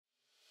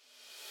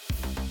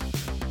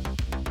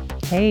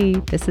Hey,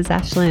 this is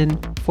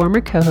ASHLYNN,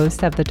 former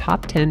co-host of the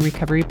Top 10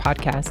 Recovery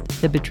podcast,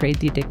 The Betrayed,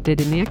 the Addicted,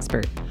 and the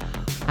Expert.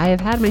 I have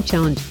had my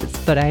challenges,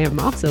 but I am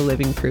also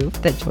living proof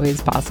that joy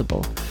is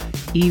possible,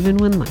 even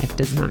when life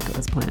does not go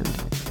as planned.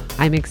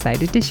 I'm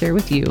excited to share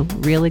with you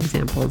real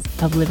examples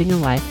of living a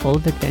life full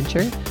of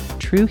adventure,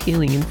 true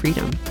healing, and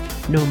freedom,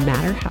 no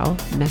matter how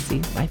messy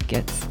life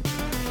gets.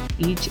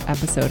 Each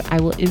episode, I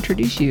will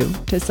introduce you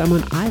to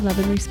someone I love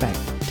and respect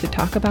to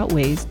talk about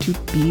ways to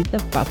be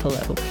the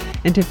buffalo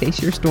and to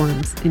face your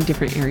storms in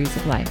different areas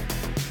of life.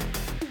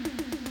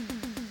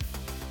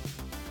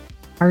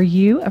 Are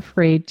you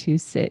afraid to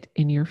sit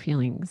in your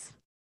feelings?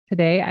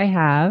 Today, I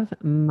have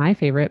my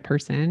favorite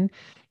person,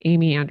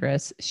 Amy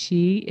Andrus.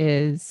 She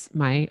is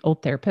my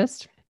old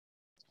therapist.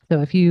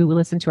 So if you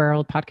listen to our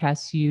old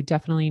podcasts, you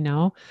definitely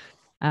know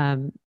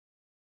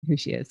who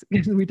she is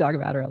because we talk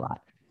about her a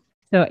lot.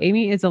 So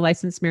Amy is a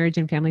licensed marriage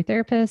and family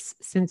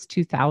therapist since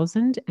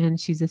 2000, and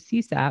she's a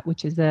CSAT,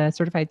 which is a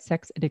certified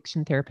sex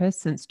addiction therapist,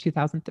 since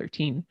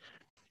 2013.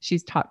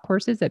 She's taught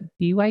courses at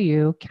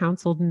BYU,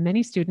 counseled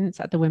many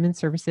students at the Women's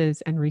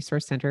Services and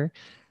Resource Center,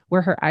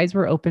 where her eyes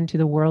were open to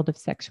the world of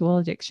sexual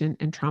addiction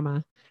and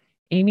trauma.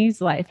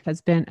 Amy's life has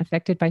been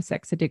affected by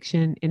sex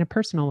addiction in a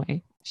personal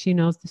way. She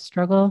knows the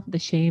struggle, the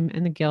shame,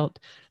 and the guilt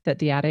that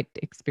the addict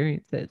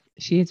experiences.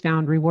 She has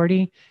found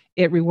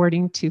it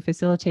rewarding to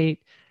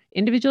facilitate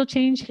individual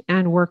change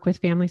and work with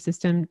family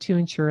system to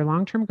ensure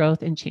long-term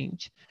growth and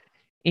change.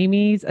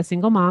 Amy's a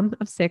single mom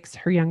of 6.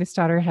 Her youngest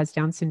daughter has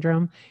Down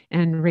syndrome,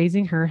 and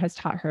raising her has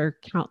taught her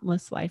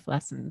countless life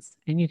lessons.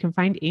 And you can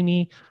find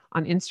Amy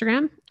on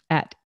Instagram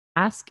at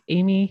Ask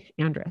Amy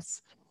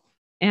Andrus.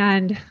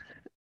 And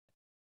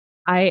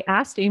I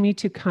asked Amy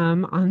to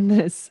come on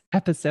this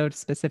episode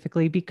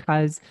specifically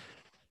because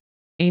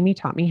Amy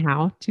taught me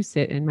how to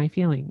sit in my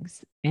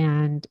feelings.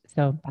 And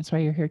so that's why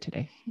you're here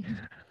today.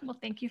 Well,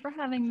 thank you for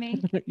having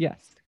me.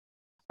 Yes.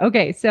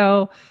 Okay.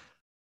 So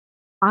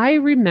I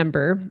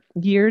remember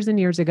years and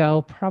years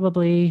ago,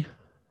 probably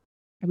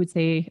I would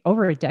say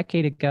over a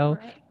decade ago,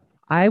 Right.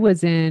 I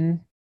was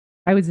in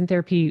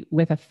therapy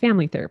with a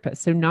family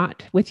therapist, so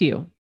not with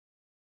you.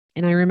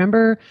 And I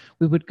remember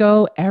we would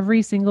go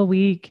every single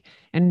week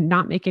and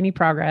not make any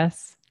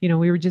progress. You know,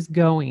 we were just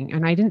going,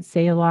 and I didn't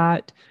say a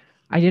lot.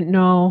 I didn't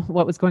know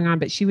what was going on,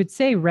 but she would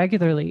say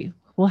regularly,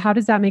 "Well, how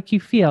does that make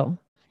you feel?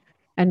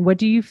 And what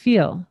do you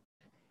feel?"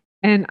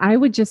 And I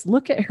would just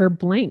look at her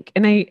blank.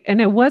 And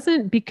it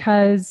wasn't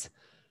because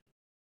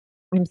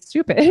I'm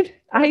stupid.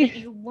 Or that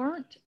you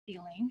weren't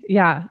feeling.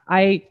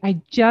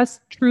 I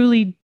just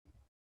truly,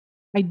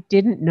 I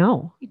didn't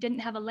know. You didn't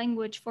have a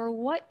language for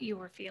what you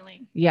were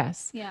feeling.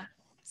 Yes. Yeah.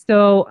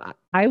 So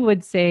I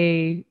would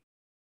say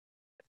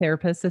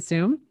therapists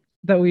assume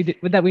that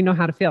we know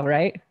how to feel,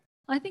 right?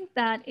 I think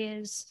that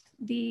is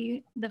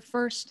the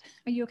first.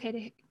 Are you okay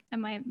to?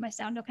 Am my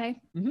sound okay?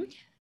 Mm-hmm.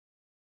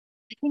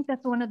 I think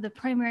that's one of the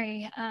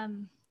primary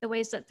the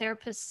ways that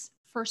therapists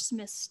first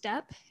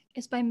misstep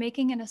is by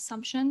making an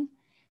assumption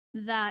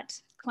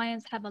that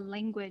clients have a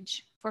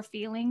language for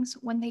feelings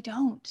when they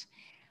don't.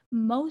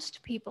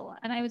 Most people,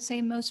 and I would say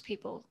most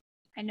people,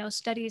 I know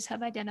studies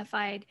have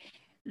identified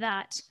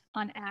that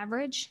on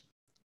average,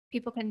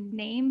 people can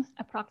name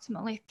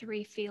approximately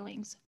 3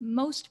 feelings.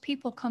 Most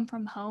people come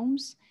from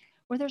homes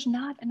where there's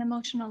not an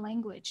emotional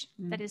language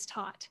that is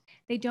taught.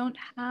 They don't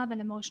have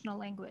an emotional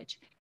language.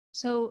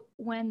 So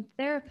when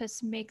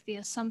therapists make the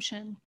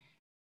assumption,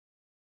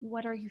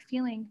 what are you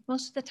feeling?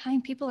 Most of the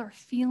time, people are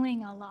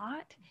feeling a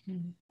lot,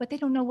 but they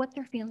don't know what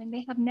they're feeling.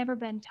 They have never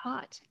been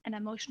taught an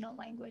emotional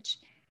language.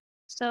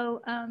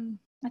 So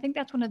I think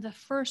that's one of the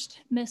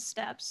first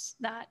missteps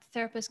that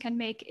therapists can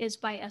make is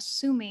by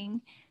assuming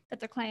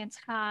that their clients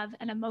have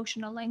an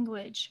emotional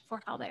language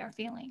for how they are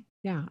feeling.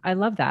 Yeah, I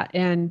love that.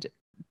 And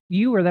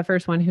you were the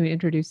first one who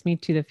introduced me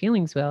to the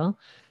feelings wheel.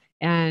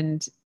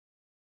 And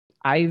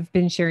I've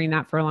been sharing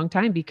that for a long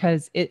time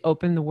because it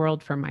opened the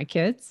world for my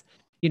kids.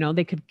 You know,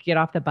 they could get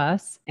off the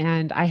bus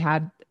and I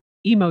had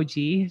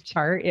emoji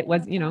chart. It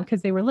was,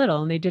 because they were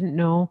little and they didn't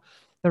know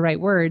the right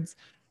words,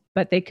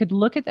 but they could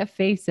look at the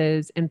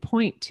faces and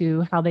point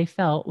to how they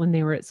felt when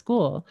they were at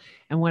school.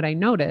 And what I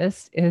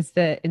noticed is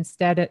that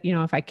instead of,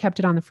 if I kept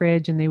it on the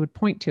fridge and they would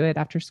point to it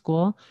after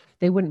school,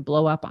 they wouldn't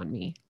blow up on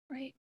me.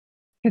 Right.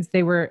 Because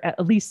they were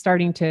at least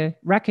starting to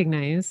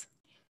recognize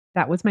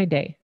that was my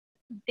day.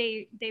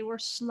 They were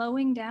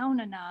slowing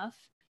down enough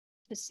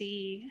to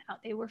see how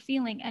they were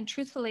feeling. And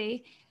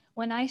truthfully,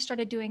 when I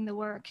started doing the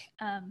work,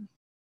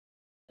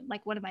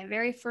 like one of my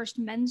very first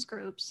men's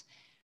groups,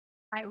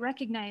 I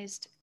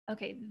recognized,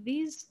 okay,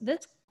 this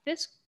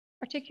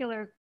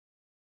particular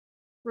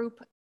group,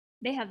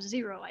 they have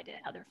zero idea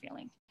how they're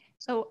feeling.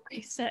 So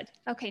I said,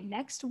 okay,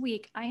 next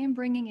week I am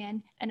bringing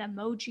in an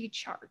emoji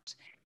chart,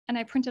 and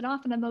I printed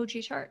off an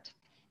emoji chart,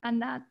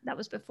 and that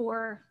was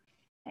before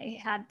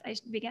I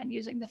began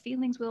using the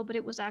feelings wheel, but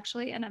it was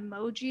actually an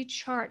emoji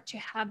chart to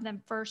have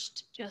them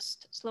first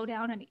just slow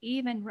down and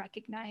even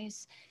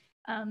recognize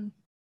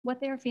what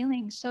they're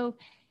feeling. So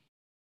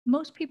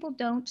most people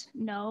don't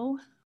know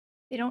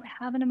they don't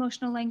have an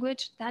emotional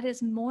language, that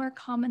is more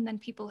common than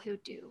people who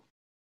do.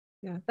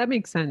 Yeah, that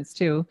makes sense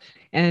too.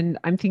 And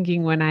I'm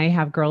thinking when I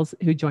have girls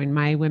who join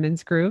my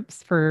women's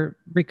groups for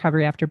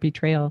recovery after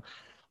betrayal,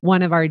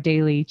 one of our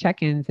daily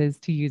check-ins is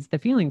to use the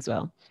feelings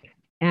wheel.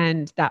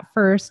 And that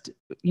first,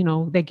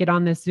 they get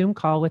on this Zoom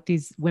call with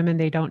these women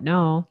they don't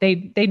know.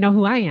 They know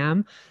who I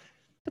am,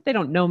 but they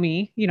don't know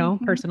me,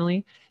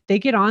 personally. They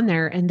get on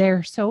there and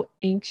they're so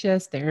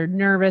anxious, they're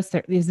nervous.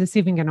 Is this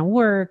even going to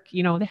work?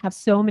 They have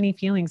so many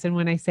feelings. And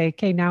when I say,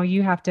 okay, now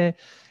you have to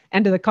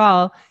end of the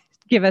call,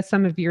 give us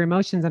some of your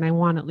emotions, and I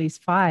want at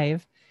least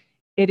 5.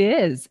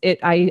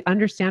 I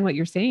understand what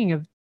you're saying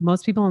of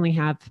most people only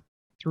have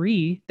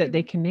 3 that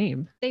they can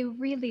name. They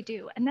really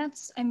do. And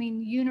that's,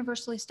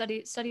 universally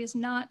studies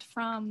not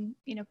from,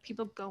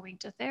 people going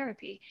to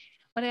therapy.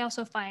 What I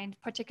also find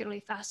particularly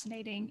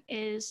fascinating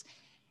is,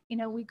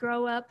 we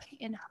grow up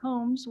in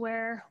homes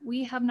where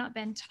we have not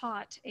been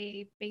taught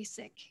a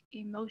basic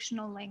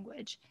emotional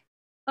language.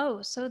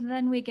 Oh, so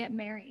then we get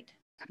married.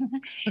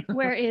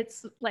 Where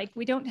it's like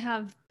we don't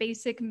have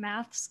basic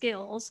math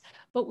skills,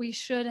 but we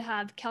should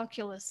have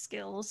calculus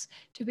skills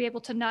to be able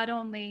to not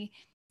only,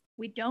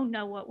 we don't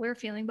know what we're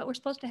feeling, but we're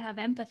supposed to have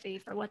empathy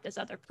for what this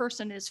other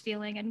person is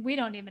feeling, and we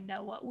don't even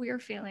know what we're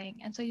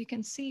feeling. And so you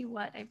can see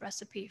what a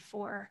recipe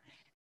for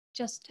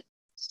just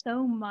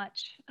so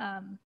much,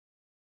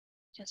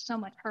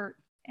 hurt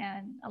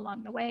and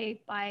along the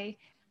way by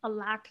a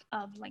lack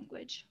of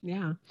language.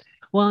 Yeah.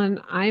 Well,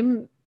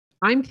 and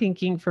I'm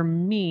thinking for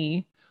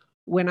me,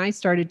 when I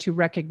started to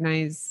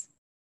recognize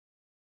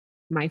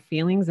my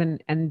feelings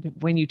and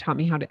when you taught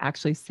me how to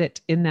actually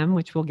sit in them,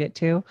 which we'll get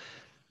to,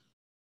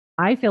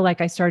 I feel like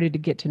I started to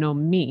get to know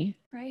me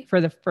for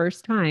the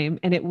first time.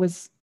 And it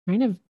was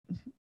kind of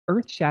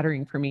earth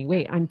shattering for me.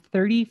 Wait, I'm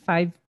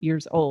 35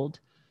 years old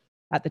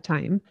at the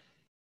time,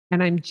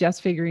 and I'm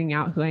just figuring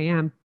out who I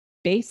am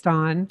based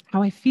on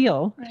how I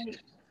feel.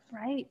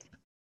 Right.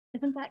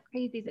 Isn't that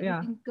crazy that we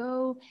can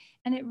go,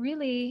 and it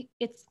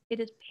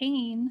is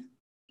pain,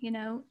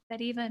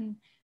 that even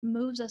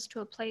moves us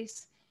to a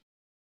place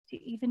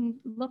to even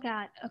look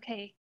at,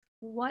 okay,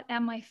 what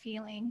am I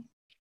feeling?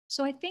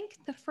 So I think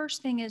the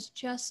first thing is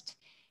just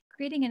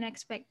creating an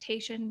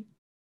expectation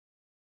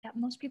that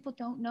most people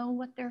don't know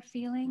what they're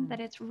feeling,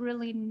 that it's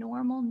really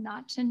normal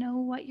not to know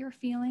what you're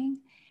feeling,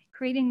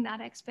 creating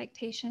that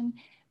expectation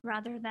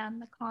rather than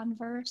the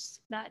converse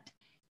that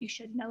you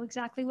should know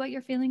exactly what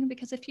you're feeling.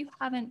 Because if you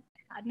haven't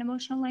had an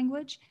emotional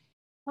language,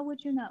 how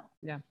would you know?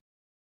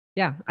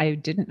 Yeah, I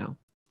didn't know.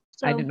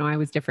 I didn't know I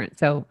was different.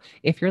 So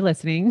if you're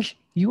listening,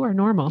 you are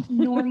normal.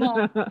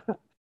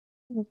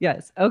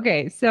 Yes.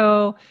 Okay.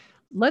 So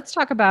let's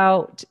talk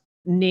about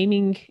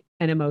naming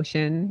an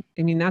emotion.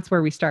 I mean, that's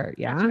where we start.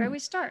 Yeah. That's where we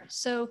start.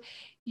 So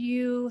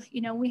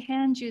we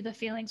hand you the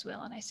feelings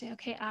wheel and I say,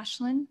 okay,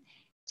 ASHLYNN,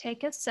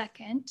 take a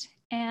second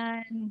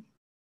and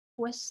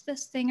twist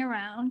this thing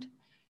around.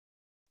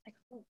 Like,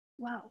 oh,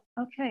 wow,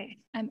 okay,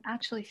 I'm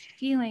actually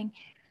feeling.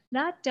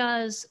 That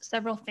does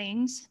several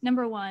things.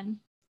 Number one,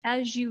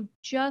 as you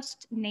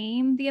just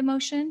name the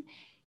emotion,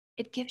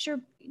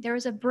 there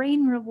is a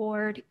brain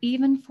reward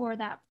even for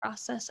that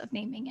process of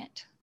naming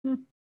it,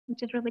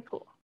 which is really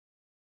cool.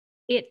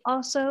 It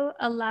also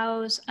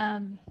allows,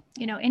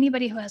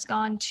 anybody who has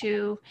gone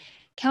to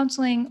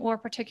counseling or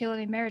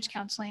particularly marriage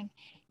counseling,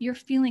 you're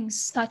feeling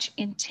such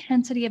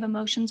intensity of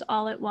emotions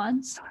all at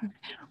once.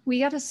 We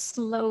got to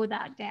slow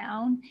that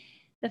down.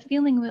 The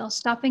feeling wheel,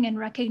 stopping and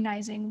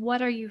recognizing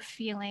what are you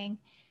feeling,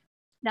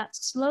 that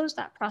slows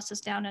that process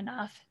down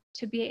enough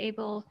to be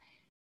able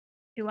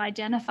to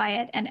identify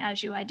it. And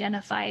as you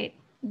identify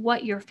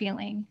what you're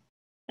feeling,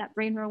 that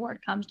brain reward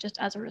comes just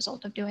as a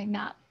result of doing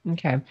that.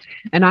 Okay.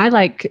 And I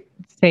like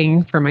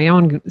saying for my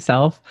own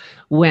self,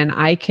 when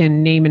I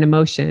can name an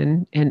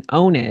emotion and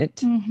own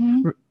it,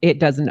 it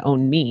doesn't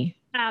own me.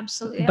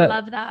 Absolutely. I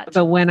love that.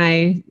 But when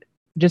I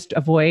just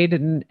avoid,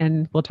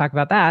 and we'll talk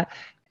about that,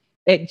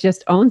 it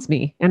just owns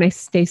me and I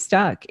stay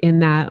stuck in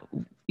that.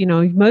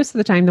 Most of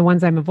the time, the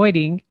ones I'm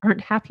avoiding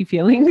aren't happy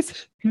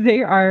feelings.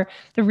 They are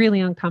the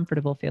really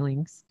uncomfortable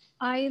feelings.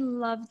 I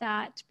love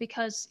that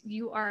because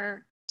you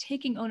are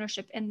taking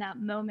ownership in that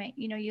moment.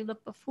 You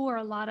look before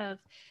a lot of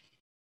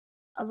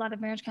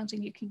marriage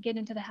counseling, you can get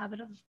into the habit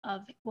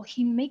of well,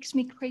 he makes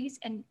me crazy.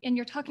 And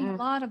you're talking a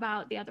lot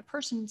about the other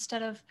person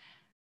instead of,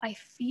 I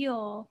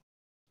feel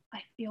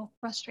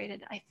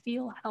frustrated. I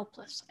feel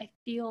helpless. I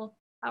feel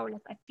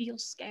powerless. I feel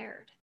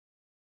scared.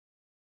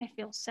 I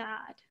feel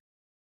sad.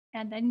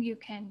 And then you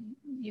can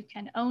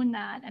own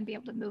that and be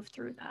able to move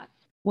through that.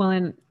 Well,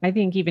 and I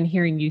think even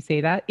hearing you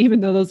say that, even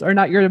though those are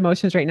not your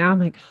emotions right now, I'm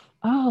like,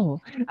 oh,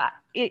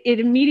 it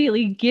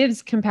immediately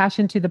gives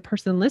compassion to the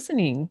person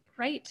listening.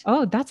 Right.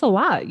 Oh, that's a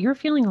lot. You're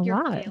feeling a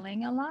lot. You're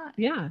feeling a lot.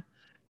 Yeah.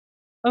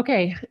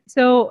 Okay.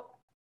 So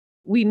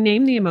we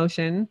name the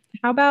emotion.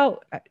 How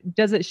about,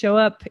 does it show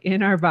up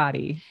in our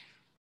body?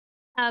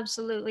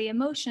 Absolutely.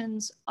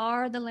 Emotions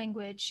are the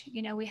language.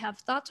 We have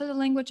thoughts are the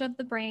language of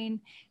the brain,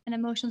 and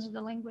emotions are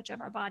the language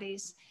of our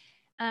bodies.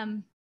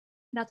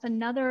 That's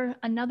another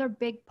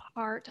big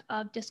part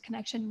of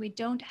disconnection. We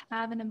don't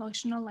have an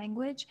emotional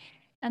language,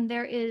 and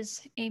there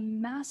is a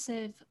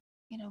massive,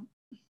 you know,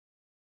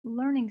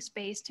 learning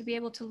space to be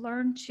able to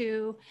learn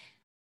to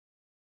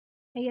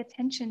pay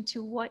attention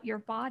to what your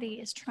body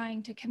is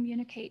trying to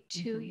communicate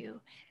to you.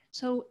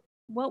 So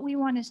what we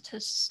want is to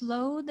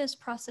slow this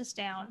process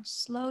down,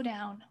 slow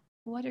down.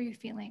 What are you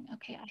feeling?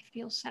 Okay, I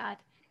feel sad.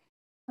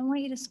 I want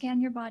you to scan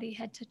your body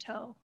head to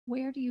toe.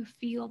 Where do you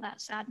feel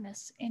that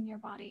sadness in your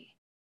body?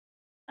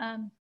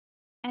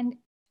 And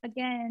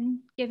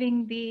again,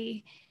 giving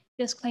the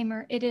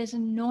disclaimer, it is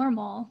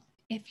normal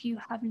if you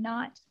have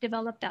not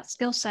developed that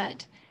skill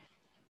set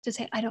to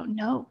say, I don't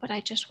know, but I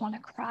just want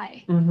to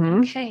cry.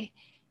 Okay.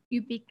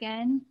 You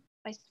begin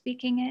by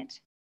speaking it,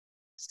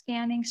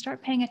 scanning,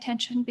 start paying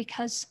attention,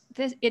 because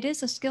it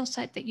is a skill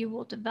set that you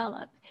will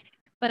develop.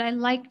 But I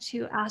like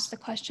to ask the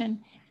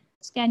question,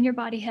 scan your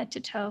body head to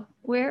toe.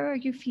 Where are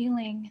you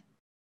feeling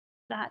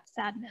that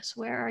sadness?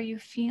 Where are you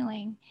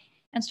feeling?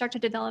 And start to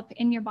develop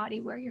in your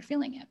body where you're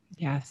feeling it.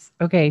 Yes.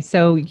 Okay.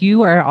 So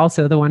you are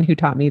also the one who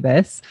taught me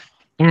this.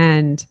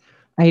 And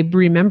I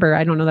remember,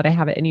 I don't know that I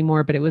have it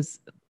anymore, but it was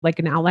like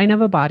an outline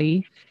of a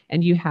body,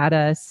 and you had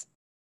us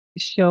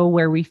show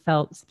where we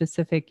felt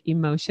specific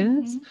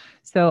emotions.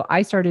 So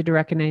I started to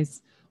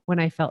recognize when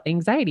I felt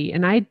anxiety,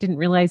 and I didn't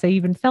realize I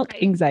even felt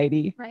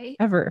anxiety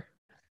ever.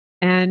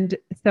 And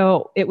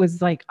so it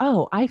was like,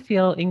 oh, I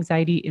feel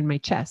anxiety in my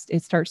chest.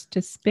 It starts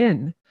to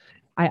spin.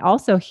 I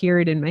also hear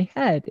it in my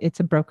head.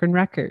 It's a broken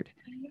record.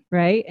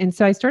 Right. And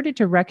so I started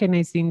to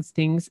recognize these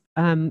things.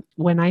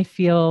 When I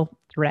feel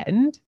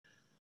threatened,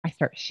 I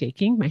start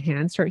shaking. My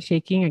hands start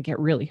shaking. I get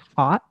really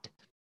hot.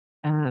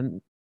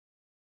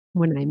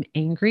 When I'm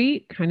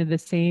angry, kind of the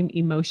same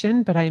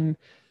emotion, but I'm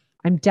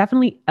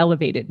definitely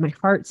elevated. My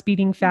heart's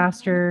beating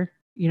faster,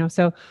 you know.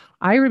 So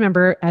I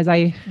remember as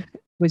I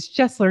was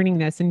just learning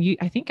this, and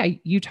I think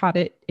you taught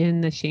it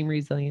in the shame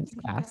resilience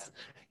class.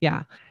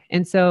 Yeah.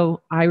 And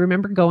so I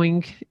remember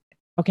going,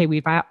 okay,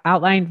 we've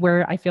outlined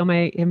where I feel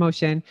my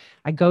emotion.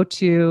 I go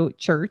to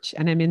church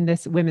and I'm in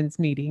this women's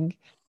meeting,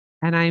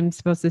 and I'm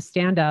supposed to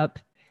stand up.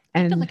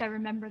 And I feel like I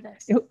remember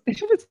this.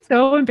 It was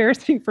so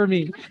embarrassing for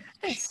me.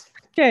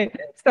 Okay.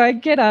 So I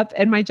get up,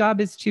 and my job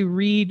is to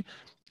read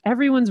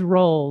everyone's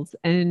roles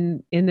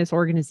in this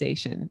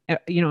organization,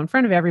 you know, in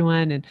front of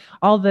everyone, and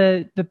all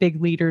the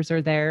big leaders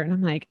are there. And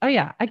I'm like, oh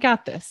yeah, I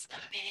got this.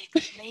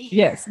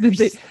 Yes.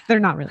 They're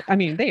not really, I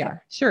mean, they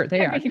are. Sure,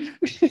 they are.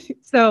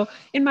 So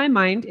in my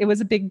mind, it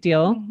was a big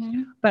deal,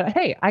 but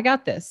hey, I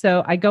got this.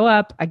 So I go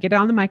up, I get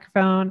on the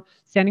microphone,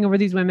 standing over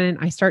these women.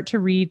 I start to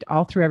read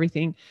all through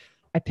everything.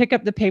 I pick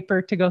up the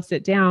paper to go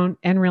sit down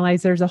and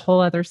realize there's a whole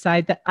other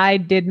side that I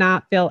did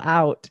not fill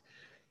out.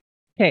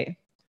 Okay.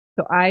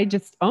 So I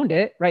just owned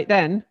it right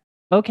then.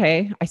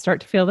 Okay. I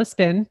start to feel the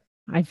spin.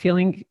 I'm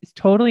feeling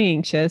totally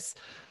anxious.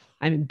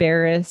 I'm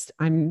embarrassed.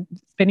 I'm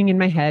spinning in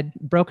my head.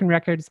 Broken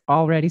records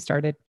already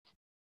started.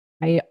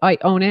 I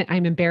own it.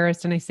 I'm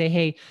embarrassed. And I say,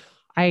 hey,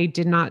 I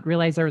did not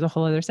realize there was a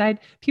whole other side.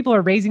 People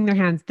are raising their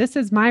hands. This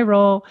is my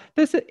role.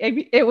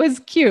 It was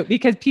cute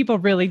because people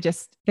really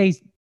just, they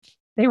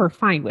were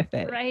fine with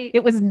it. Right.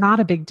 It was not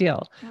a big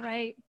deal.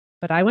 Right.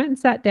 But I went and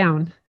sat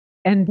down,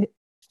 and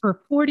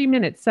for 40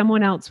 minutes,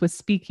 someone else was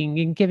speaking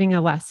and giving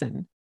a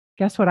lesson.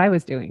 Guess what I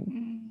was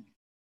doing?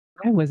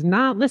 I was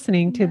not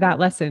listening to that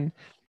lesson.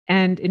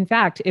 And in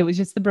fact, it was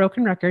just the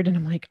broken record. And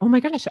I'm like, oh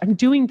my gosh, I'm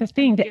doing the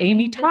thing that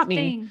Amy taught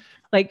me.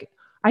 Like,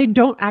 I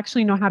don't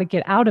actually know how to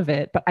get out of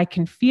it, but I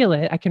can feel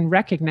it. I can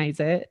recognize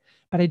it,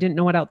 but I didn't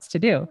know what else to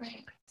do.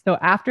 Right. So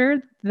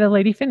after the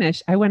lady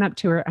finished, I went up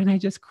to her and I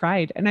just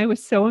cried, and I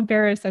was so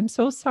embarrassed. I'm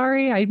so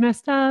sorry. I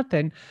messed up,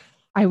 and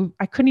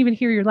I couldn't even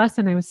hear your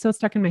lesson. I was so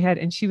stuck in my head.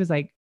 And she was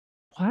like,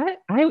 what?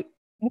 I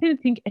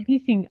didn't think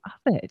anything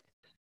of it.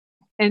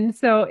 And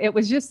so it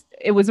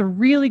was a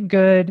really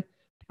good,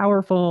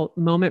 powerful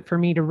moment for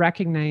me to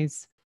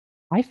recognize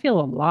I feel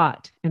a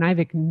lot, and I've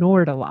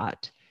ignored a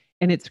lot,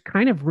 and it's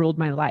kind of ruled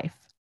my life.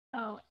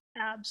 Oh,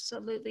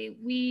 absolutely.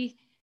 We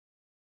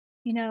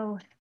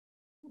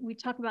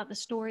talk about the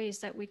stories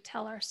that we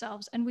tell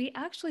ourselves, and we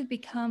actually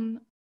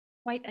become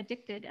quite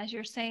addicted. As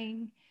you're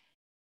saying,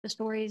 the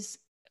stories,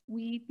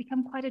 we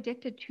become quite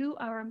addicted to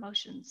our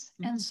emotions.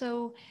 And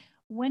so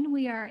when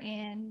we are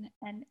in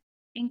an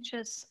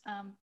anxious,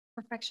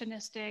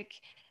 perfectionistic,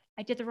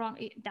 I did the wrong,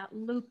 that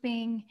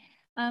looping,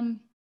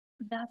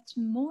 that's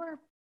more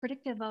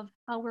predictive of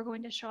how we're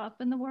going to show up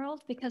in the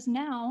world, because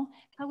now,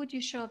 how would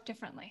you show up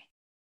differently?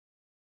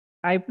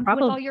 With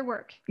all your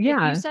work.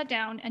 Yeah. If you sat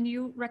down and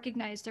you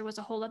recognized there was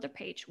a whole other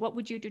page, what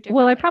would you do differently?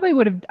 Well, I probably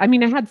would have, I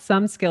mean, I had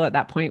some skill at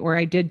that point where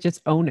I did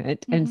just own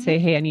it and say,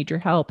 hey, I need your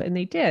help. And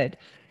they did.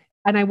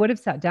 And I would have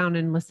sat down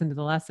and listened to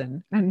the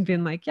lesson and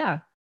been like, yeah,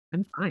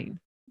 I'm fine.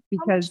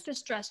 How much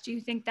distress do you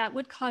think that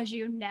would cause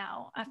you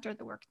now after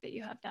the work that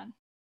you have done?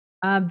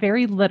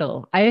 Very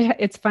little.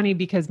 It's funny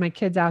because my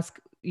kids ask,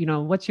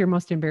 what's your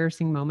most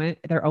embarrassing moment?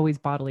 They're always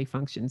bodily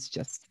functions,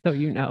 just so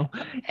you know.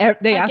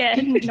 They ask,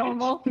 Again,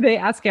 normal. they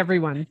ask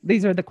everyone.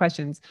 These are the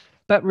questions.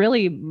 But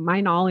really,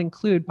 mine all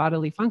include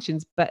bodily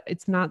functions, but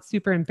it's not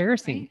super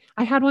embarrassing. Right.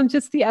 I had one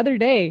just the other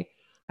day.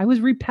 I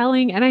was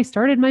repelling and I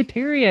started my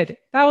period.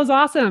 That was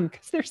awesome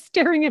because they're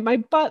staring at my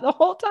butt the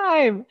whole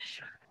time.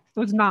 It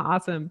was not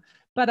awesome.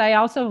 But I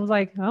also was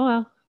like, oh,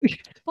 well.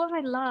 What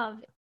I love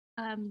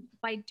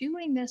by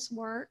doing this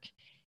work,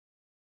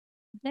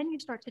 then you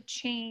start to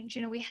change.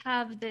 We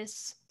have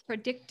this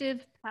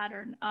predictive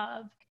pattern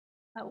of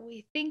how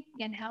we think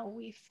and how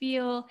we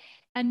feel.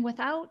 And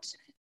without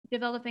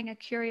developing a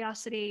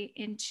curiosity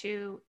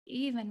into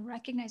even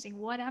recognizing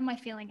what am I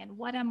feeling and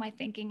what am I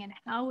thinking and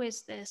how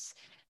is this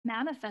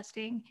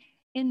manifesting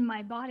in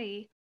my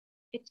body,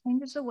 it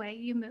changes the way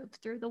you move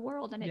through the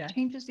world and it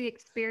changes the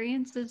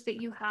experiences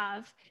that you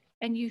have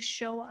and you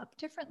show up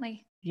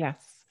differently.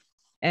 Yes.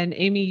 And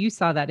Amy, you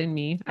saw that in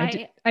me.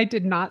 I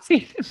did not see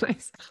it in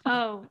myself.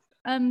 Oh,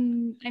 I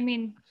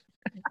mean,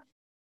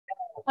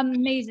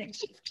 amazing.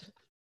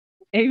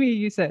 Amy,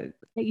 you said,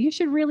 hey, you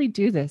should really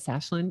do this,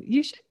 ASHLYNN.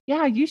 You should.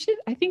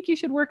 I think you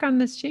should work on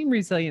this shame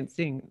resilience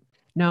thing.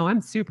 No,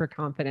 I'm super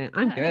confident.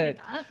 I'm good.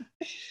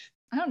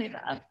 I don't need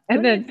that.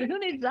 And who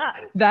needs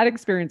that? That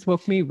experience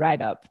woke me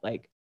right up.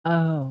 Like,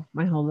 oh,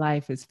 my whole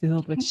life is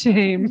filled with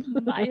shame.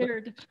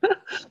 Tired.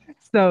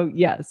 So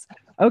yes.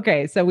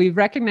 Okay. So we've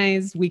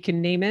recognized we can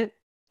name it.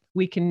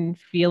 We can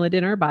feel it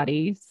in our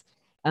bodies.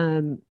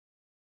 But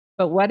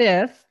what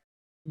if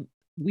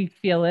we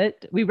feel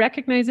it, we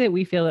recognize it,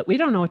 we feel it, we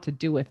don't know what to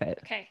do with it?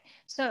 Okay.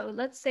 So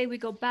let's say we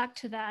go back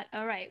to that.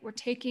 All right. We're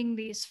taking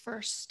these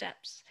first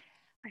steps.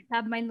 I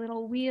have my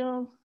little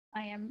wheel.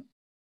 I am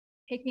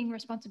taking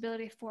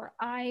responsibility for,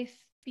 I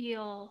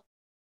feel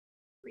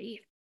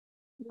grief.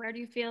 Where do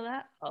you feel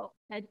that? Oh,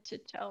 head to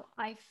toe.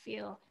 I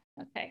feel,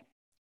 okay.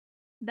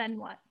 Then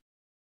what?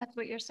 That's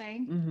what you're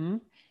saying? Mm-hmm.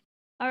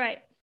 All right.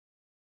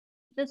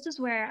 This is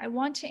where I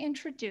want to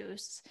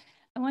introduce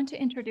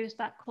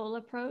that Cole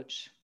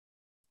approach.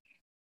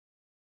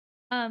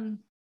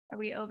 Are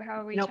we over?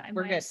 How are we? Nope,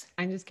 we're good.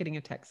 I'm just getting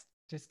a text.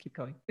 Just keep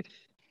going.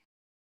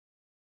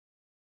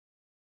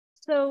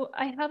 So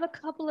I have a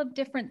couple of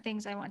different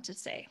things I want to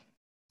say.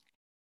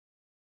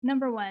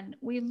 Number one,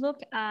 we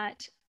look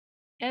at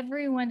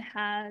everyone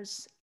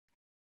has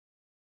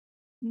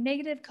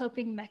negative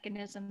coping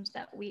mechanisms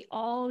that we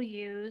all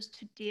use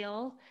to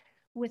deal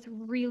with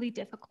really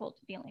difficult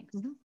feelings.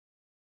 Mm-hmm.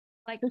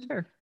 Like,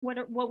 sure.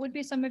 What would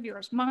be some of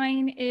yours?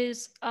 Mine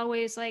is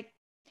always like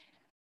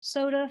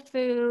soda,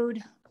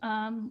 food.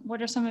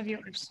 What are some of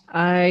yours?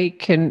 I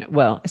can,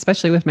 well,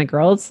 especially with my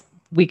girls,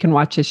 we can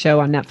watch a show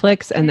on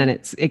Netflix and then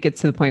it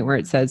gets to the point where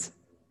it says,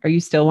 are you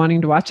still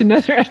wanting to watch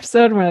another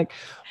episode? And we're like,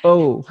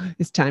 oh,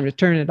 it's time to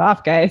turn it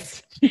off,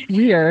 guys.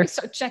 We are.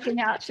 So checking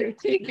out your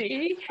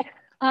TV,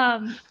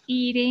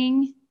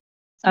 eating.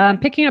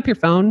 Picking up your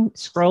phone,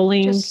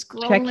 scrolling,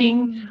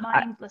 checking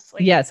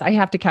mindlessly. Yes, I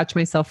have to catch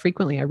myself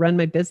frequently. I run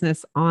my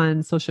business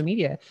on social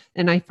media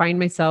and I find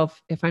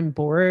myself, if I'm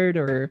bored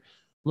or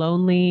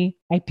lonely,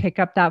 I pick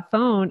up that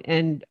phone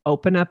and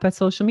open up a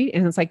social media.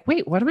 And it's like,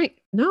 wait, what am I?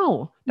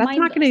 No, that's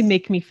not going to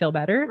make me feel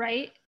better.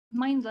 Right?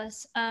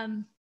 Mindless.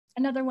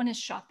 Another one is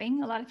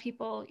shopping. A lot of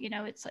people,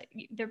 it's like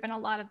there have been a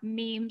lot of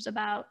memes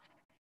about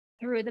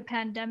through the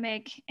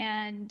pandemic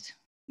and,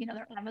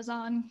 their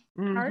Amazon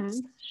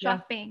carts,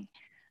 shopping.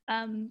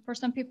 Yeah. For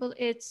some people,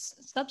 it's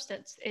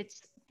substance,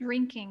 it's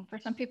drinking. For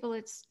some people,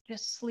 it's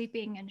just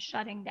sleeping and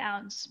shutting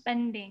down,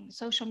 spending,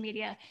 social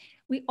media.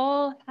 We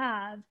all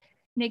have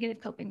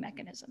negative coping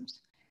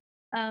mechanisms.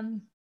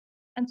 And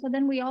so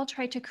then we all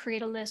try to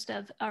create a list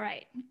of, all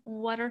right,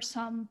 what are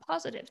some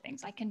positive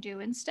things I can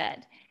do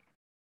instead?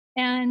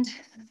 And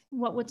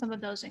what would some of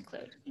those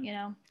include?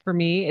 For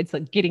me, it's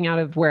like getting out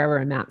of wherever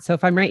I'm at. So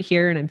if I'm right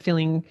here and I'm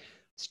feeling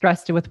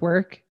stressed with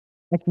work,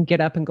 I can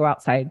get up and go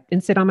outside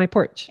and sit on my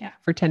porch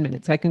for 10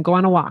 minutes. I can go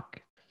on a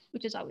walk,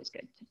 which is always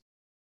good.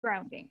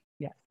 Grounding.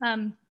 Yeah.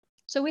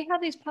 So we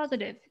have these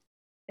positive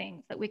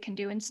things that we can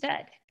do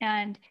instead.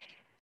 And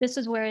this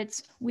is where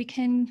we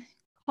can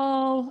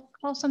call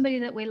somebody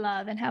that we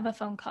love and have a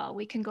phone call.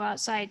 We can go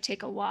outside,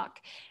 take a walk.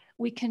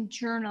 We can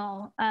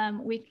journal.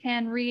 We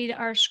can read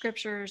our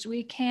scriptures.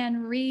 We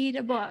can read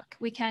a book.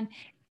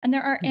 And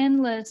there are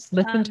endless.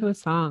 Listen to a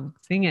song,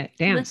 sing it,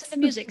 dance. Listen to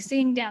music,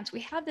 sing, dance. We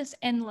have this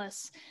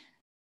endless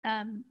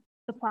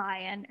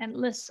supply and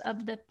lists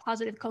of the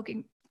positive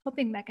coping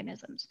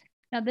mechanisms.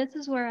 Now, this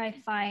is where I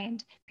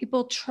find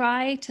people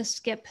try to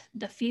skip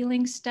the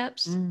feeling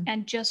steps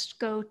and just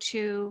go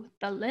to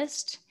the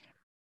list.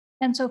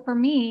 And so for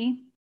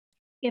me,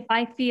 if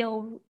I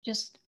feel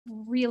just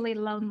really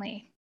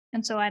lonely,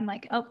 and so I'm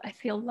like, oh, I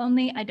feel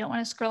lonely. I don't want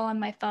to scroll on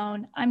my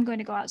phone. I'm going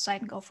to go outside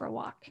and go for a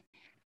walk.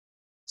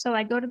 So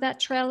I go to that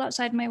trail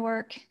outside my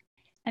work,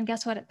 and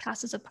guess what? It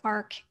passes a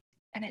park,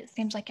 and it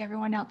seems like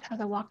everyone else has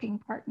a walking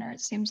partner.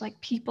 It seems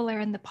like people are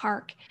in the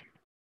park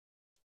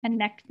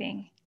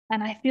connecting,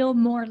 and I feel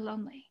more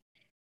lonely.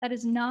 That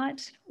is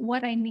not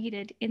what I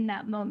needed in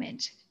that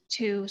moment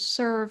to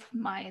serve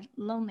my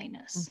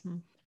loneliness. Mm-hmm.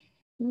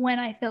 When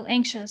I feel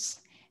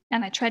anxious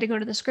and I try to go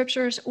to the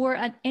scriptures or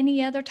at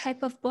any other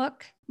type of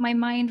book, my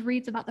mind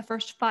reads about the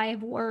first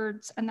 5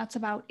 words and that's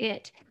about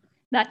it.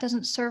 That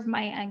doesn't serve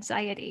my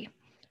anxiety.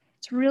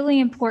 It's really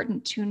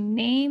important to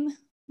name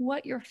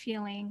what you're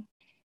feeling,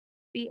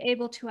 be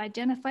able to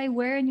identify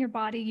where in your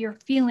body you're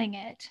feeling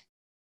it,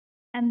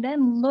 and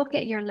then look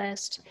at your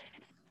list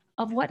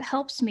of what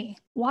helps me.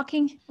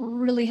 Walking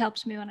really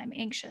helps me when I'm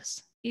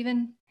anxious.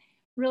 Even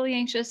really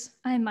anxious,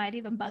 I might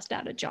even bust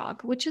out a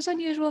jog, which is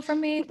unusual for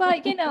me.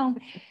 But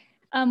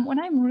when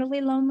I'm really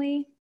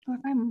lonely or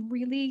if I'm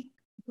really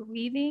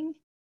grieving,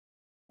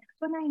 that's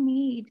when I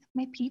need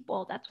my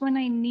people. That's when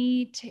I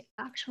need to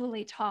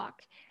actually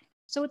talk.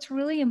 So it's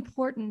really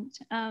important.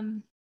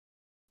 I'm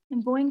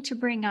going to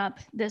bring up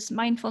this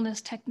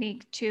mindfulness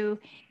technique to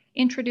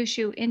introduce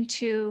you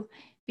into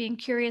being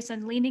curious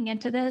and leaning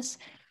into this.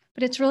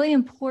 But it's really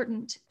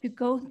important to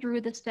go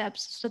through the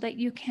steps so that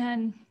you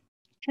can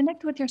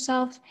connect with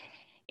yourself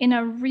in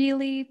a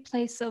really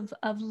place of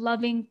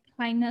loving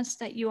kindness,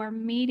 that you are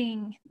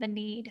meeting the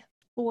need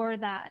for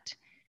that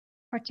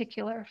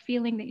particular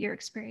feeling that you're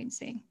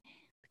experiencing.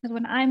 Because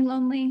when I'm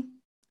lonely,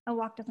 a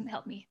walk doesn't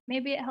help me.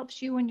 Maybe it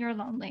helps you when you're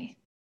lonely.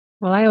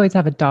 Well, I always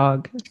have a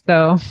dog,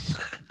 so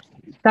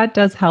that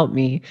does help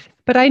me.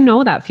 But I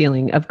know that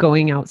feeling of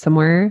going out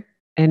somewhere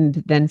and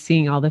then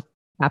seeing all the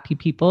happy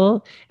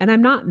people. And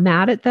I'm not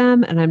mad at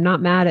them and I'm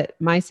not mad at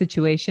my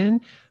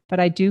situation, but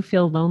I do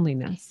feel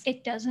loneliness.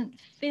 It doesn't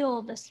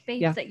fill the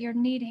space that you're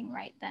needing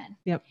right then.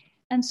 Yep.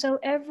 And so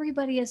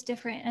everybody is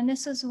different. And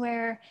this is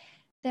where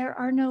there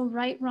are no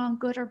right, wrong,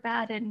 good, or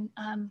bad. And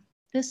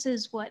this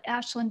is what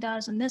ASHLYNN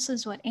does, and this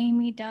is what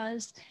Amy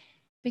does,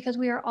 because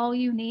we are all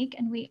unique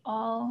and we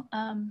all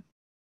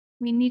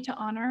we need to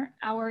honor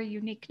our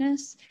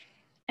uniqueness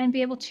and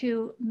be able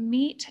to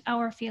meet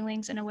our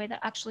feelings in a way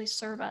that actually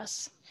serve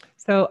us.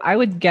 So I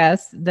would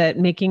guess that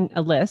making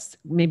a list,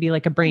 maybe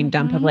like a brain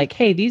dump of like,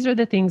 hey, these are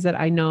the things that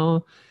I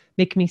know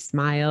make me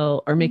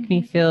smile or make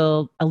me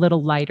feel a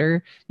little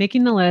lighter,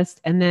 making the list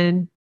and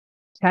then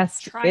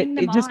test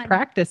it, just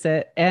practice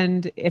it.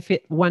 And if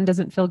one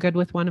doesn't feel good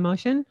with one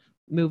emotion,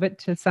 move it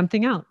to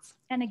something else.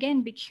 And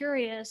again, be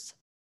curious.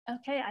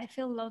 Okay, I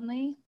feel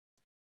lonely.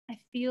 I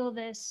feel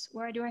this.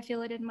 Where do I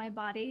feel it in my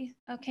body?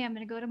 Okay, I'm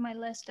going to go to my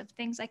list of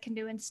things I can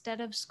do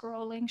instead of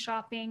scrolling,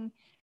 shopping,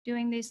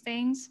 doing these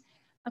things.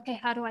 Okay,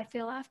 how do I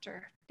feel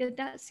after? Did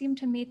that seem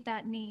to meet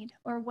that need?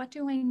 Or what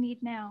do I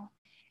need now?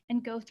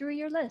 And go through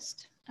your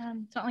list.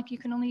 It's not like you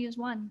can only use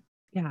one.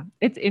 Yeah,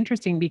 it's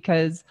interesting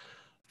because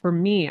for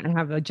me, I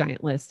have a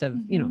giant list of,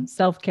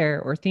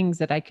 self-care or things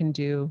that I can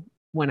do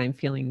when I'm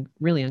feeling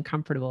really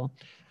uncomfortable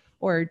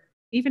or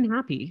even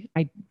happy.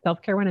 I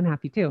self-care when I'm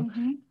happy too.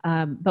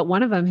 But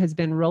one of them has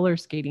been roller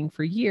skating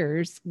for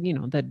years,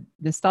 the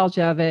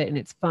nostalgia of it and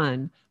it's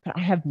fun, but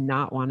I have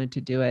not wanted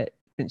to do it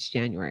since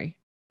January.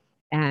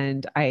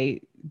 And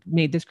I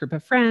made this group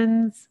of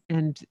friends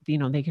and,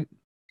 they could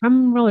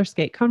come roller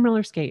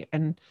skate.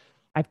 And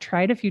I've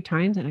tried a few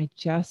times and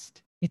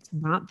it's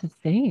not the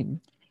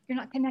same. You're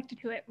not connected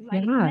to it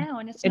right now.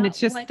 And it's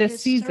just what this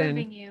is season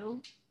serving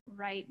you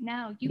right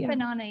now. You've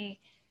been on a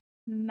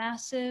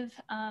massive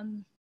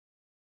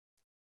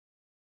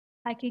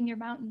hiking your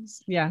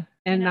mountains. Yeah.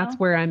 And that's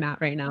where I'm at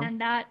right now. And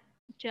that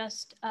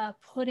just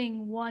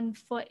putting one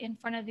foot in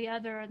front of the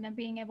other and then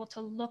being able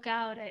to look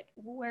out at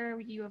where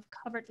you have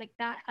covered, like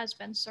that has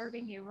been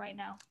serving you right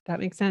now. That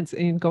makes sense.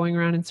 And going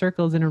around in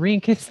circles in a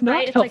rink is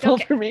not helpful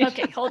for me.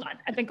 Okay, hold on.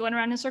 I've been going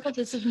around in circles.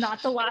 This is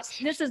the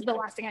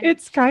last thing I do.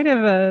 It's kind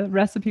of a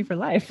recipe for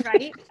life.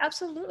 Right?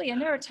 Absolutely.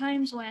 And there are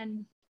times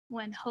when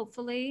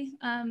hopefully,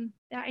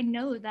 I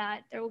know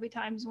that there will be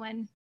times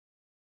when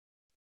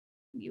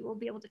you will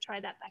be able to try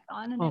that back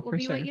on and it will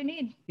be what you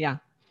need. Yeah.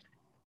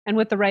 And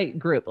with the right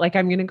group, like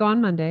I'm going to go on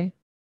Monday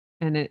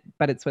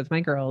but it's with my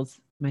girls,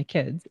 my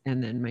kids,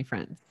 and then my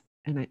friends.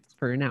 And it's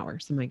for an hour.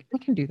 So I'm like, I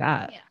can do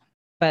that. Yeah.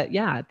 But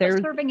yeah, they're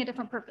serving a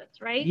different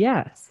purpose, right?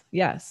 Yes.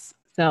 Yes.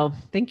 So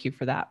thank you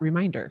for that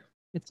reminder.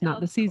 It's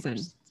not the season.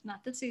 It's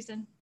not the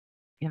season.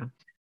 Yeah.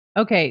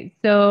 Okay.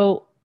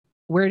 So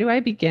where do I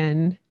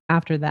begin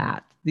after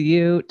that?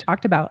 You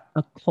talked about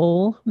a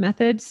COAL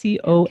method,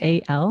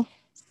 COAL.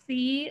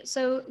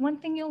 So one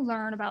thing you'll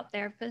learn about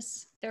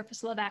therapists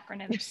love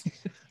acronyms.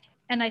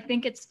 And I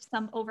think it's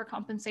some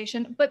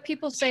overcompensation, but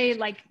people say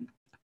like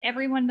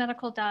everyone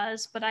medical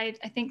does, but I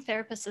think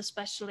therapists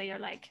especially are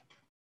like,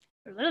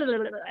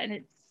 and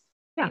it's,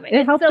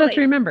 it helps us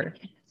remember.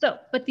 So,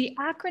 but the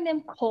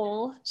acronym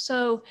COAL.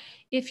 So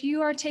if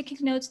you are taking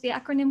notes, the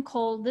acronym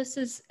COAL, this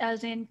is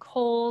as in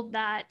coal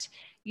that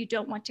you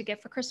don't want to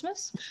get for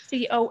Christmas,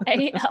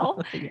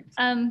 COAL.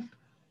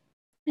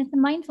 It's a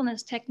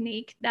mindfulness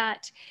technique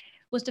that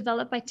was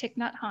developed by Thich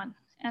Nhat Hanh.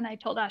 And I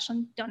told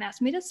ASHLYNN, don't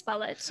ask me to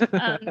spell it.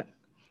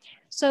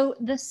 So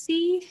the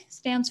C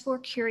stands for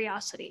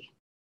curiosity.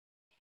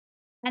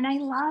 And I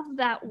love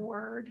that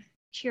word,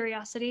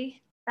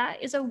 curiosity.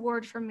 That is a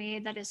word for me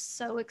that is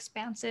so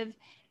expansive.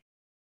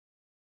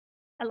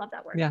 I love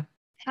that word. Yeah.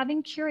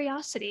 having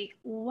curiosity.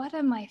 What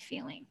am I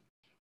feeling?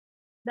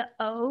 The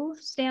O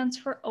stands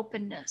for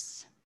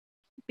openness.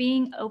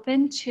 Being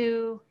open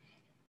to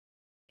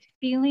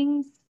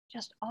feelings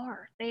just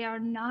are. They are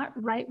not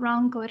right,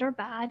 wrong, good, or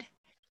bad.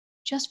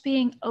 Just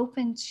being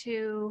open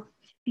to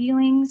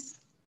feelings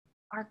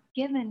are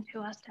given to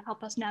us to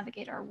help us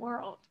navigate our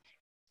world.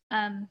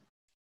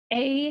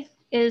 A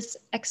is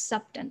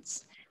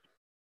acceptance,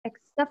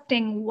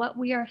 accepting what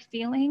we are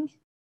feeling,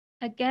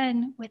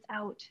 again,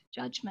 without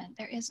judgment.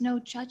 There is no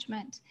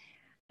judgment.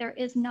 There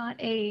is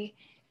not a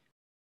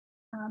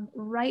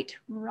right,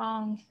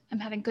 wrong. I'm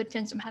having good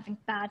feelings, I'm having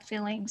bad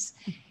feelings.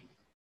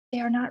 They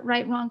are not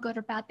right, wrong, good,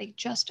 or bad. They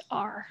just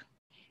are.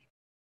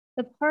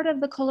 The part of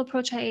the Cole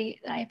approach I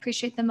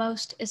appreciate the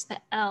most is the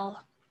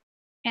L,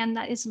 and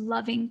that is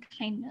loving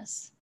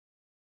kindness.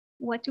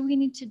 What do we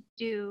need to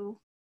do?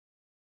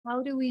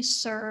 How do we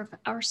serve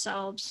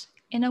ourselves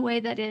in a way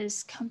that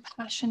is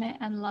compassionate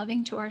and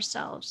loving to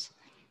ourselves?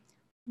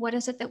 What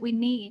is it that we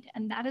need?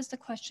 And that is the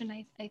question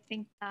I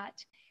think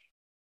that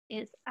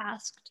is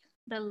asked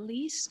the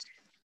least,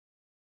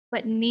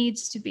 but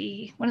needs to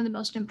be one of the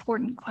most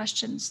important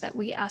questions that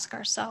we ask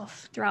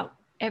ourselves throughout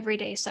every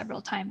day,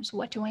 several times.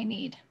 What do I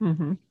need?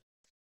 Mm-hmm.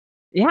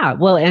 Yeah.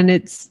 Well, and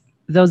it's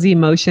those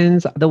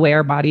emotions, the way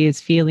our body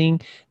is feeling,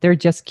 they're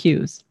just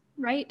cues.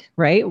 Right.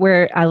 Right.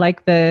 Where I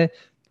like the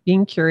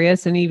being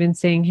curious and even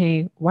saying,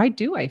 hey, why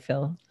do I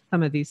feel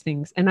some of these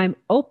things? And I'm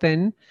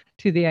open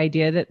to the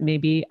idea that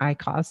maybe I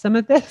caused some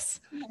of this,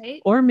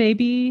 Right. or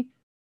maybe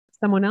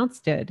someone else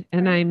did.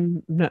 And Right.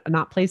 I'm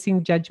not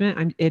placing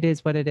judgment. It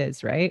is what it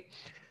is. Right.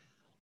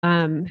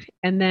 And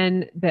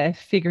then the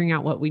figuring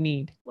out what we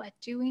need. What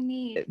do we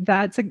need?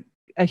 That's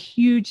a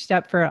huge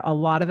step for a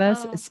lot of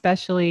us, Oh.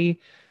 especially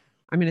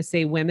I'm going to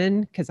say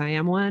women because I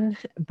am one,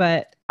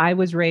 but I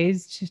was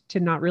raised to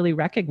not really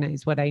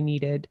recognize what I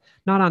needed,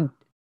 not on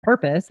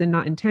purpose and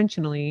not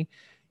intentionally.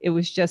 It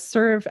was just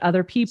serve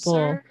other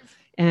people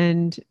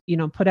and,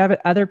 put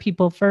other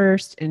people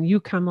first and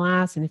you come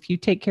last. And if you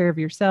take care of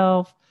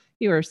yourself,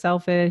 you are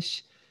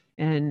selfish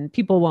and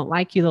people won't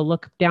like you. They'll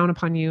look down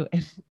upon you.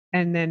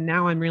 And then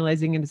now I'm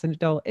realizing as an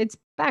adult, it's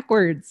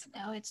backwards.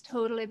 No, it's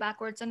totally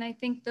backwards. And I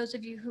think those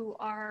of you who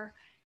are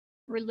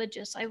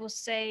religious, I will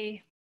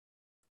say,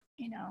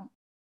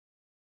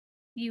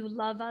 you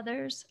love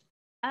others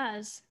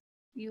as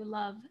you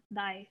love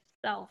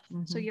thyself.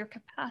 Mm-hmm. So your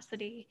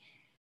capacity,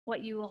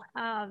 what you will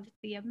have,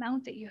 the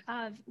amount that you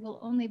have will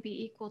only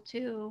be equal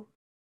to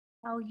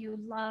how you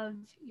love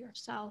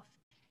yourself.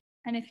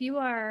 And if you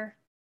are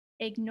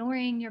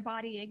ignoring your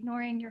body,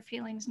 ignoring your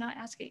feelings, not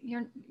asking,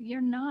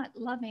 you're not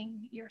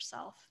loving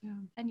yourself. Yeah.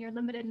 And you're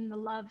limited in the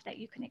love that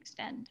you can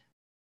extend.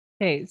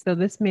 Okay, so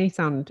this may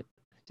sound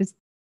just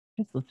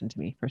listen to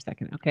me for a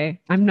second, okay?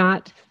 I'm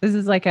not, this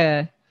is like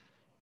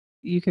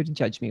you could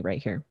judge me right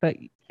here, but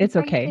it's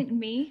okay. Are you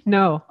me?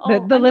 No,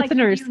 the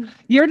listeners, like,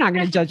 you're not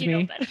going to judge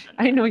me.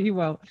 I know you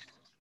won't.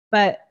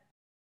 But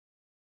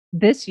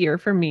this year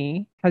for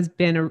me has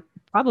been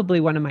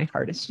probably one of my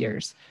hardest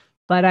years,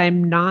 but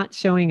I'm not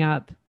showing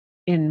up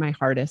in my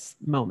hardest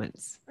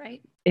moments.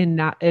 Right. In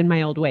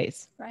my old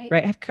ways.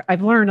 Right.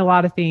 I've learned a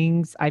lot of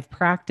things. I've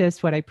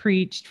practiced what I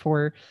preached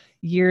for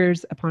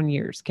years upon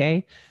years.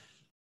 Okay.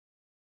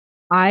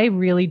 I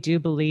really do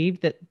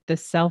believe that the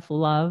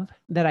self-love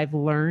that I've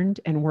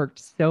learned and worked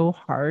so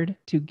hard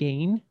to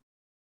gain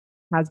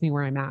has me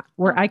where I'm at,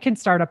 where I can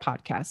start a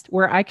podcast,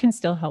 where I can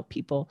still help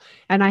people.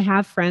 And I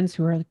have friends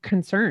who are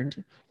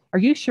concerned. Are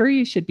you sure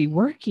you should be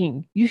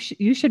working? You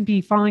should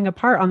be falling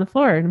apart on the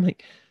floor. And I'm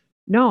like,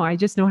 no, I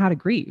just know how to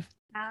grieve.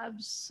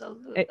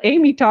 Absolutely.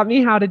 Amy taught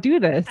me how to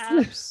do this.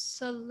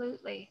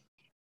 Absolutely.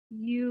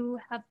 You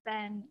have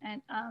been,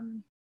 and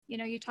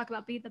you talk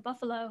about be the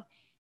buffalo.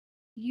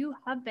 You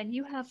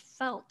have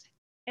felt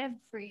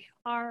every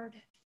hard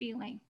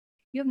feeling.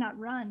 You have not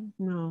run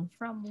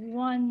from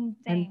one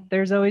thing. And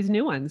there's always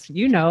new ones.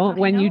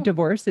 When you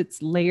divorce,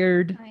 it's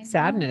layered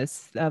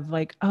sadness of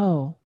like,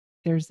 oh,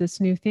 there's this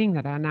new thing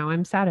that now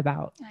I'm sad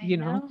about. I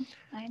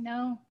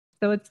know.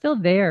 So it's still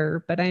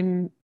there, but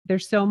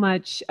there's so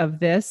much of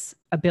this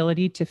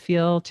ability to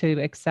feel,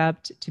 to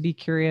accept, to be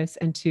curious,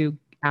 and to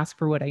ask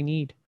for what I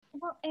need.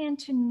 Well, and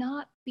to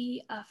not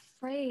be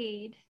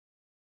afraid.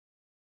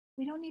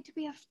 We don't need to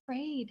be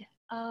afraid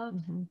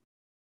of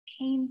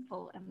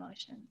painful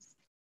emotions.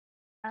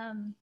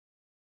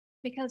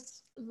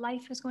 Because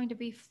life is going to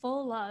be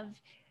full of,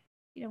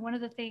 one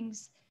of the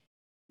things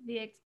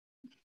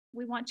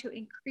we want to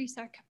increase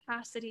our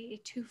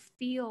capacity to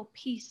feel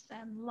peace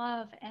and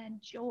love and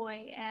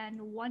joy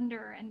and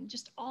wonder and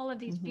just all of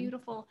these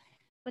beautiful,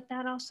 but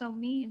that also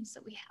means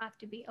that we have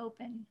to be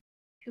open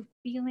to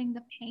feeling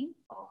the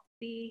painful,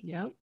 the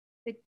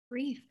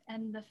grief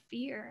and the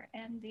fear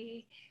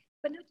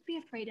but not to be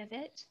afraid of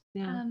it.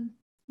 Yeah.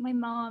 My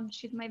mom,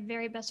 she's my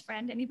very best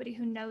friend. Anybody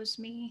who knows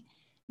me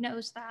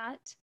knows that.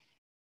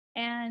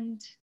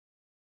 And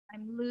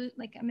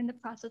I'm in the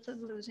process of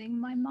losing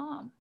my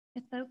mom.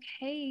 It's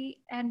okay.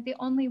 And the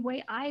only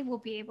way I will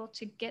be able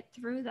to get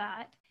through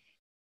that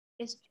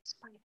is just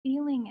by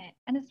feeling it.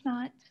 And it's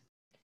not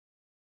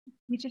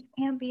we just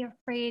can't be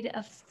afraid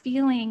of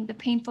feeling the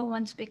painful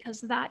ones, because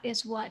that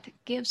is what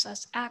gives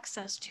us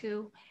access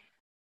to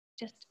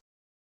just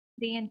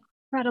the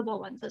incredible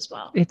ones as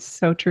well. It's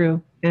so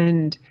true.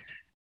 And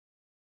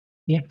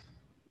yeah,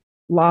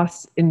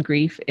 loss and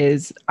grief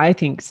is, I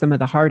think, some of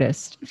the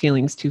hardest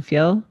feelings to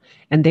feel.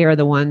 And they are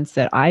the ones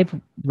that I've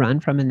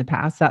run from in the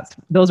past.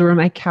 Those were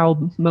my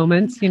cow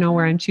moments,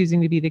 where I'm choosing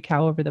to be the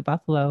cow over the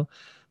buffalo.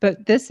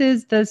 But this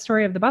is the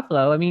story of the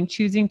buffalo. I mean,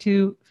 choosing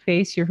to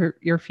face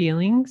your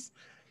feelings.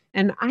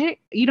 And I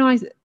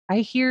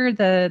hear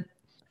the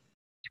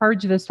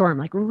charge of the storm,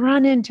 like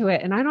run into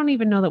it. And I don't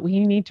even know that we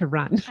need to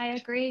run. I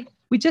agree.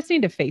 We just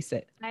need to face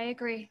it. I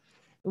agree.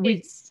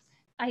 We,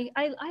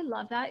 I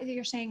love that.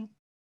 You're saying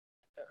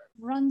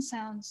run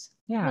sounds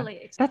really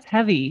exciting. That's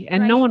heavy.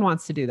 And no one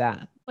wants to do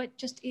that. But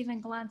just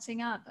even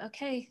glancing up,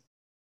 okay,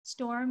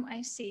 storm,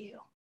 I see you.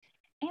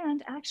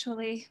 And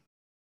actually,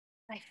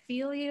 I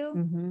feel you.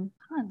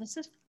 Mm-hmm. This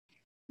is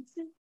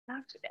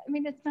actually, I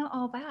mean, it's not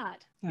all bad.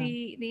 Yeah.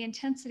 The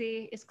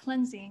intensity is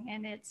cleansing,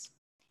 and it's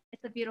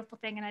a beautiful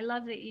thing. And I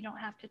love that you don't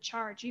have to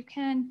charge. You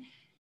can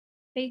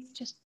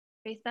face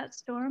that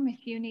storm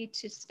if you need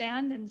to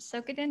stand and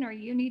soak it in, or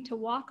you need to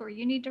walk, or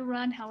you need to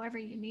run, however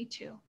you need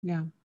to.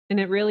 Yeah. And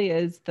it really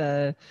is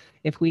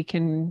if we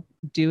can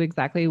do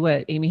exactly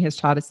what Amy has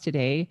taught us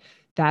today,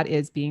 that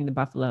is being the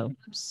buffalo.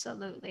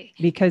 Absolutely.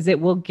 Because it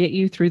will get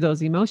you through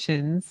those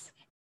emotions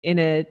in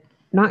a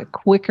not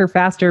quicker,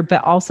 faster,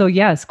 but also,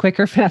 yes,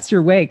 quicker,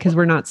 faster way, because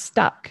we're not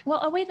stuck.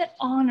 Well, a way that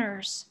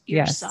honors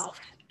yourself.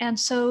 Yes. And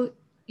so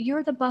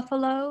you're the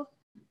buffalo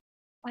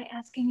by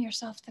asking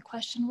yourself the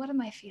question, what am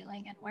I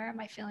feeling and where am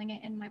I feeling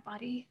it in my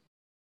body?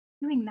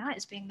 Doing that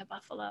is being the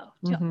buffalo,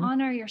 to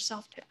honor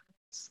yourself, to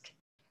ask,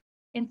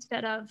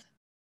 instead of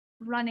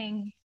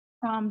running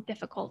from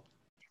difficult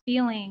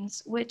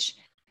feelings, which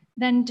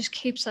then just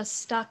keeps us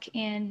stuck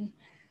in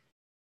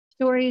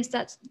stories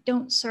that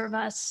don't serve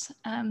us,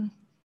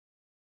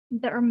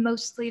 that are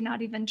mostly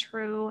not even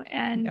true,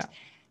 and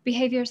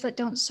behaviors that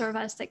don't serve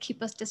us, that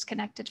keep us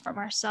disconnected from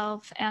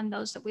ourselves and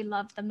those that we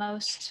love the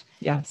most.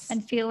 Yes.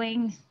 And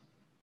feeling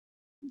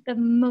the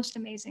most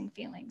amazing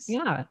feelings.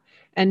 Yeah.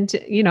 And,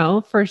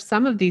 for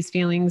some of these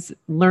feelings,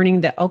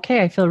 learning that,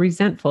 okay, I feel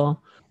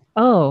resentful.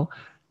 Oh,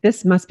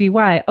 this must be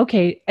why.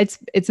 Okay.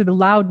 It's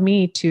allowed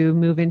me to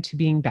move into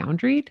being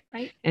boundaried,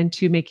 right, and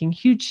to making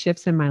huge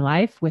shifts in my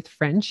life with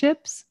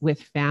friendships,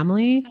 with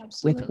family,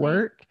 with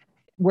work,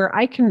 where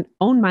I can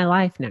own my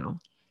life now.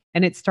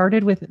 And it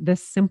started with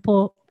this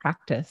simple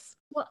practice.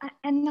 Well,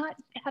 and not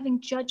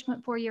having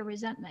judgment for your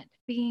resentment,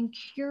 being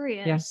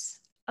curious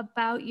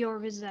about your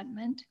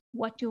resentment.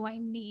 What do I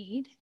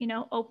need?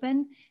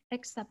 Open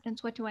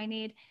acceptance. What do I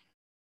need?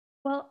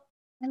 Well,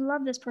 I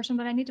love this person,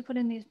 but I need to put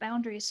in these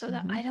boundaries so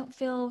that I don't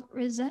feel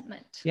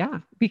resentment. Yeah,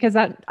 because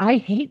I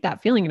hate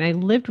that feeling, and I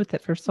lived with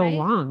it for so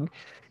long.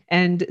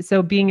 And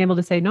so being able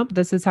to say, nope,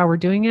 this is how we're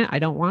doing it. I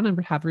don't want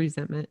to have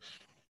resentment.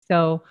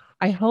 So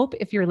I hope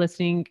if you're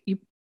listening, I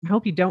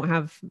hope you don't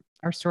have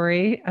our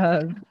story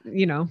of,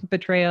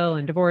 betrayal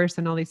and divorce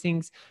and all these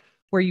things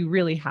where you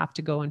really have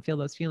to go and feel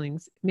those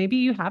feelings. Maybe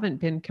you haven't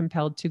been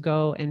compelled to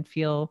go and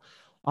feel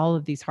all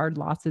of these hard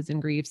losses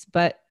and griefs,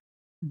 but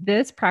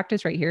this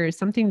practice right here is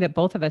something that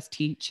both of us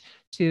teach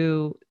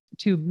to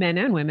men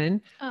and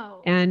women.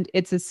 Oh. And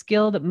it's a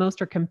skill that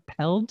most are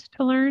compelled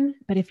to learn.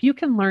 But if you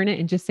can learn it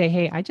and just say,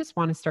 hey, I just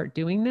want to start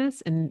doing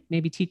this and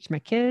maybe teach my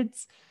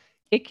kids,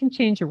 it can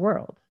change your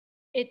world.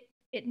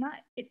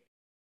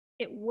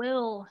 It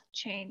will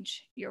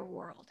change your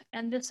world.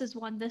 And this is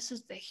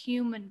the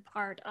human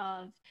part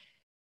of,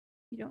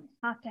 you don't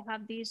have to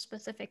have these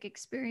specific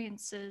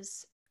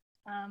experiences,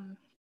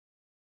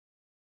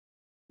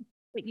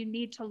 but you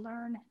need to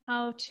learn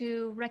how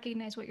to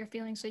recognize what you're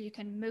feeling so you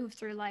can move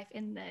through life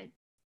in the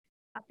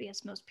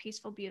happiest, most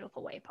peaceful,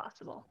 beautiful way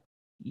possible.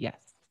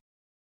 Yes.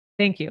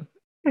 Thank you.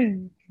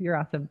 You're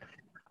awesome.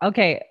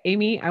 Okay,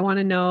 Amy, I want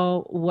to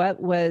know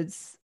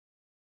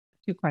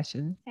two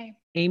questions. Okay.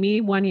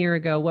 Amy, 1 year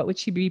ago, what would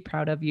she be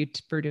proud of you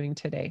for doing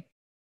today?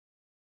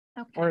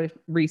 Okay. Or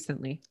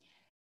recently?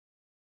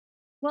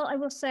 Well, I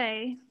will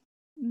say,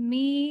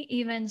 me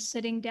even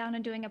sitting down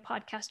and doing a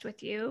podcast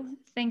with you,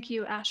 thank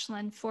you,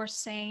 ASHLYNN, for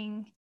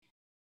saying,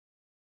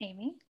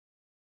 Amy,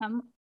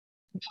 come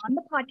on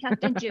the podcast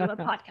and do a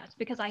podcast,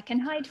 because I can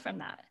hide from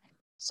that.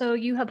 So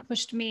you have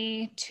pushed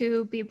me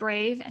to be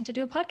brave and to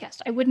do a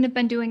podcast. I wouldn't have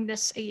been doing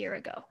this a year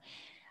ago.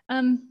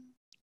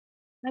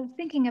 I was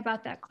thinking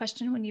about that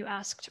question when you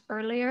asked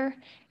earlier.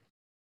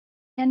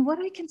 And what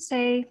I can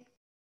say,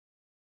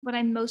 what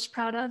I'm most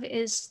proud of,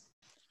 is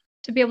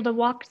to be able to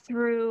walk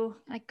through,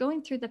 like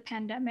going through the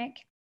pandemic,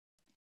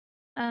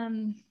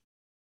 and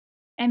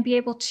be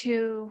able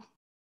to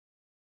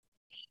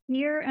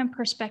hear and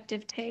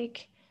perspective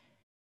take.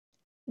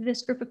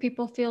 This group of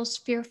people feels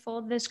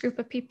fearful. This group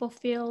of people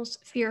feels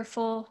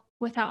fearful,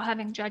 without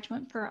having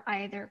judgment for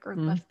either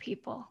group of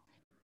people.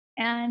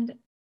 And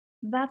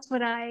that's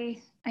what I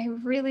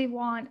really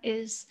want,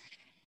 is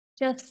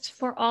just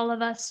for all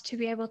of us to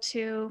be able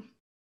to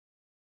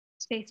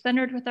stay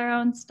centered with our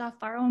own stuff,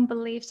 our own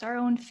beliefs, our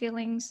own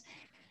feelings,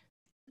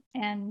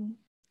 and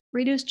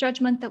reduce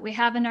judgment that we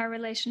have in our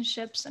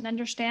relationships, and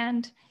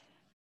understand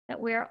that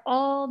we are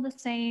all the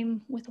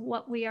same with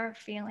what we are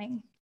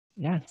feeling.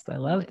 Yes, I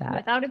love that.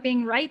 Without it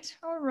being right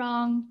or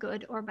wrong,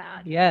 good or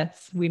bad.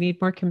 Yes, we need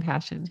more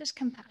compassion. Just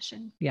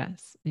compassion.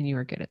 Yes, and you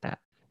are good at that.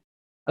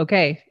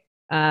 Okay.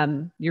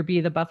 Your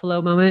Be the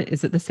Buffalo moment,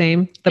 is it the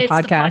same? It's the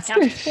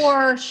podcast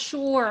for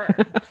sure.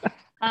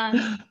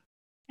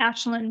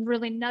 ASHLYNN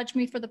really nudged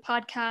me for the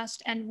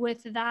podcast. And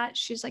with that,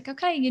 she's like,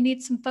 okay, you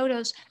need some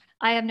photos.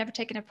 I have never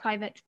taken a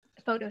private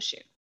photo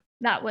shoot.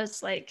 That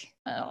was like,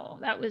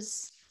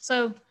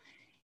 so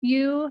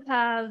you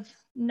have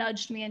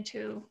nudged me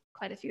into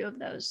quite a few of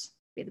those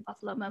Be the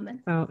Buffalo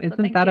moments. Oh,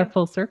 isn't that a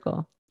full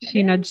circle?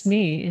 She nudged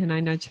me and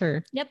I nudged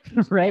her. Yep.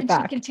 Right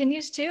back. She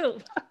continues too.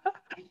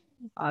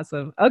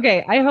 Awesome.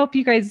 Okay. I hope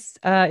you guys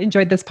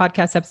enjoyed this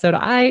podcast episode.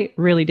 I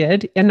really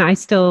did. And I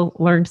still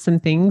learned some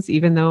things,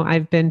 even though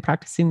I've been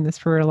practicing this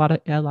for a lot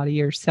of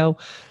years. So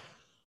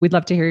we'd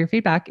love to hear your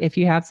feedback. If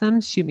you have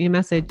some, shoot me a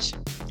message.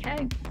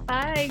 Okay.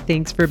 Bye.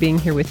 Thanks for being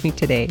here with me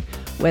today,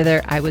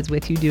 whether I was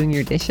with you doing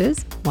your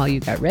dishes while you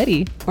got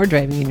ready or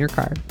driving in your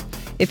car.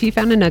 If you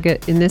found a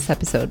nugget in this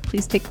episode,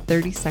 please take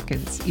 30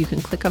 seconds. You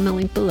can click on the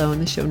link below in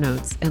the show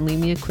notes and leave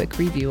me a quick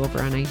review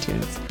over on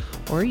iTunes.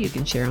 Or you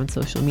can share on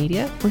social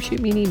media or shoot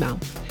me an email.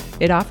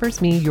 It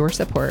offers me your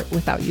support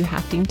without you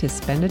having to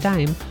spend a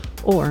dime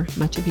or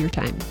much of your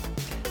time.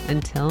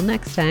 Until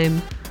next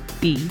time,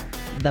 be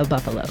the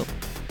Buffalo.